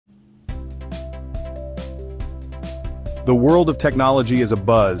The world of technology is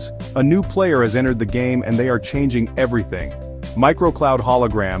abuzz. A new player has entered the game and they are changing everything. MicroCloud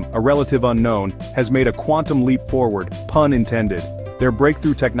Hologram, a relative unknown, has made a quantum leap forward, pun intended. Their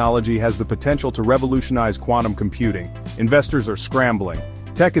breakthrough technology has the potential to revolutionize quantum computing. Investors are scrambling.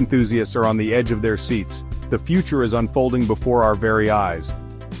 Tech enthusiasts are on the edge of their seats. The future is unfolding before our very eyes.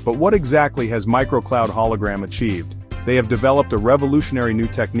 But what exactly has MicroCloud Hologram achieved? They have developed a revolutionary new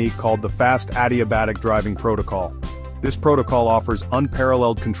technique called the fast adiabatic driving protocol. This protocol offers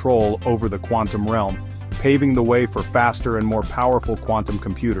unparalleled control over the quantum realm, paving the way for faster and more powerful quantum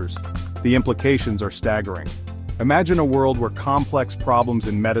computers. The implications are staggering. Imagine a world where complex problems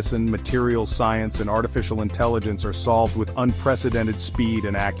in medicine, materials science, and artificial intelligence are solved with unprecedented speed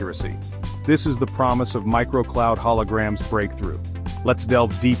and accuracy. This is the promise of MicroCloud Hologram's breakthrough. Let's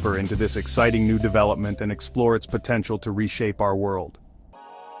delve deeper into this exciting new development and explore its potential to reshape our world.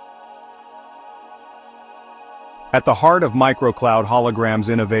 At the heart of MicroCloud Hologram's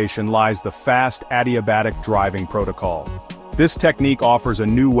innovation lies the fast adiabatic driving protocol. This technique offers a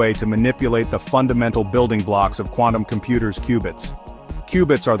new way to manipulate the fundamental building blocks of quantum computers' qubits.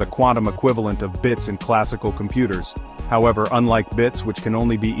 Qubits are the quantum equivalent of bits in classical computers. However, unlike bits which can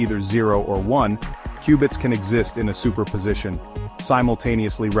only be either 0 or 1, qubits can exist in a superposition,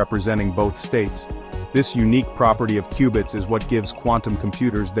 simultaneously representing both states. This unique property of qubits is what gives quantum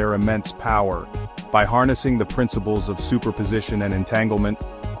computers their immense power. By harnessing the principles of superposition and entanglement,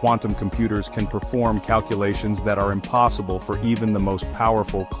 quantum computers can perform calculations that are impossible for even the most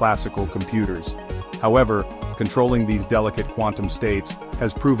powerful classical computers. However, controlling these delicate quantum states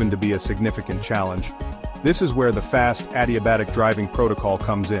has proven to be a significant challenge. This is where the fast adiabatic driving protocol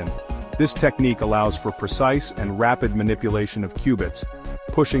comes in. This technique allows for precise and rapid manipulation of qubits,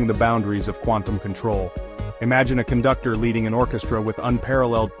 pushing the boundaries of quantum control. Imagine a conductor leading an orchestra with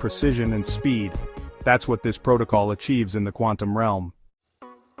unparalleled precision and speed. That's what this protocol achieves in the quantum realm.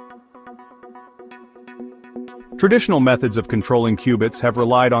 Traditional methods of controlling qubits have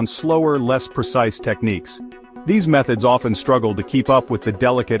relied on slower, less precise techniques. These methods often struggle to keep up with the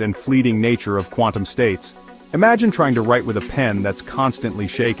delicate and fleeting nature of quantum states. Imagine trying to write with a pen that's constantly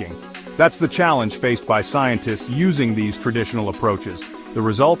shaking. That's the challenge faced by scientists using these traditional approaches. The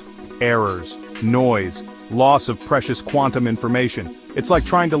result? Errors, noise, loss of precious quantum information. It's like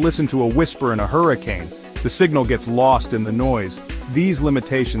trying to listen to a whisper in a hurricane. The signal gets lost in the noise. These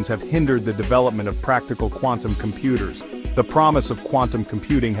limitations have hindered the development of practical quantum computers. The promise of quantum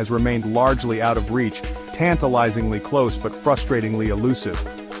computing has remained largely out of reach, tantalizingly close but frustratingly elusive.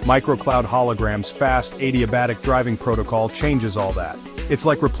 MicroCloud Hologram's fast adiabatic driving protocol changes all that. It's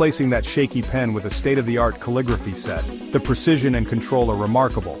like replacing that shaky pen with a state-of-the-art calligraphy set. The precision and control are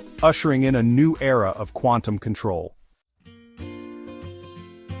remarkable, ushering in a new era of quantum control.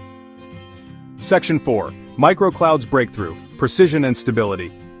 Section 4. MicroCloud's breakthrough, precision and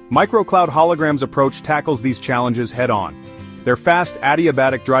stability. MicroCloud Hologram's approach tackles these challenges head-on. Their fast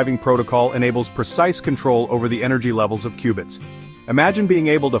adiabatic driving protocol enables precise control over the energy levels of qubits. Imagine being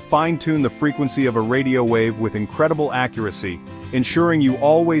able to fine-tune the frequency of a radio wave with incredible accuracy, ensuring you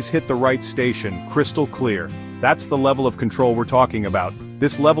always hit the right station, crystal clear. That's the level of control we're talking about.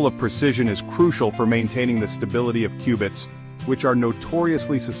 This level of precision is crucial for maintaining the stability of qubits, which are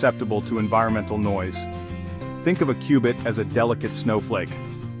notoriously susceptible to environmental noise. Think of a qubit as a delicate snowflake.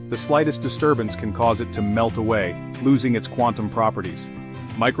 The slightest disturbance can cause it to melt away, losing its quantum properties.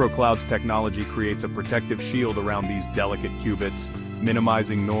 MicroCloud's technology creates a protective shield around these delicate qubits,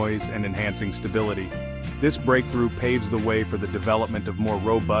 minimizing noise and enhancing stability. This breakthrough paves the way for the development of more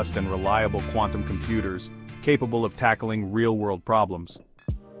robust and reliable quantum computers, capable of tackling real-world problems.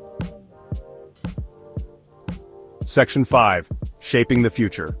 Section 5. Shaping the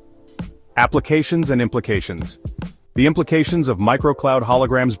future. Applications and implications. The implications of MicroCloud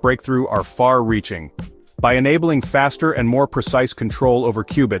Hologram's breakthrough are far-reaching. By enabling faster and more precise control over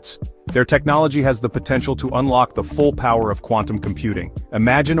qubits, their technology has the potential to unlock the full power of quantum computing.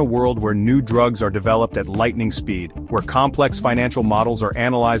 Imagine a world where new drugs are developed at lightning speed, where complex financial models are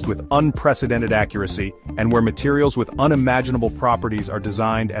analyzed with unprecedented accuracy, and where materials with unimaginable properties are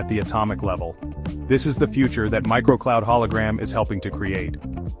designed at the atomic level. This is the future that MicroCloud Hologram is helping to create.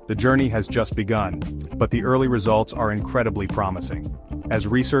 The journey has just begun, but the early results are incredibly promising. As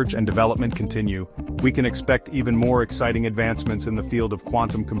research and development continue, we can expect even more exciting advancements in the field of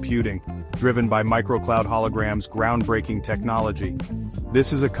quantum computing, driven by MicroCloud Hologram's groundbreaking technology.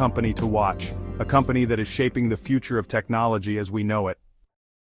 This is a company to watch, a company that is shaping the future of technology as we know it.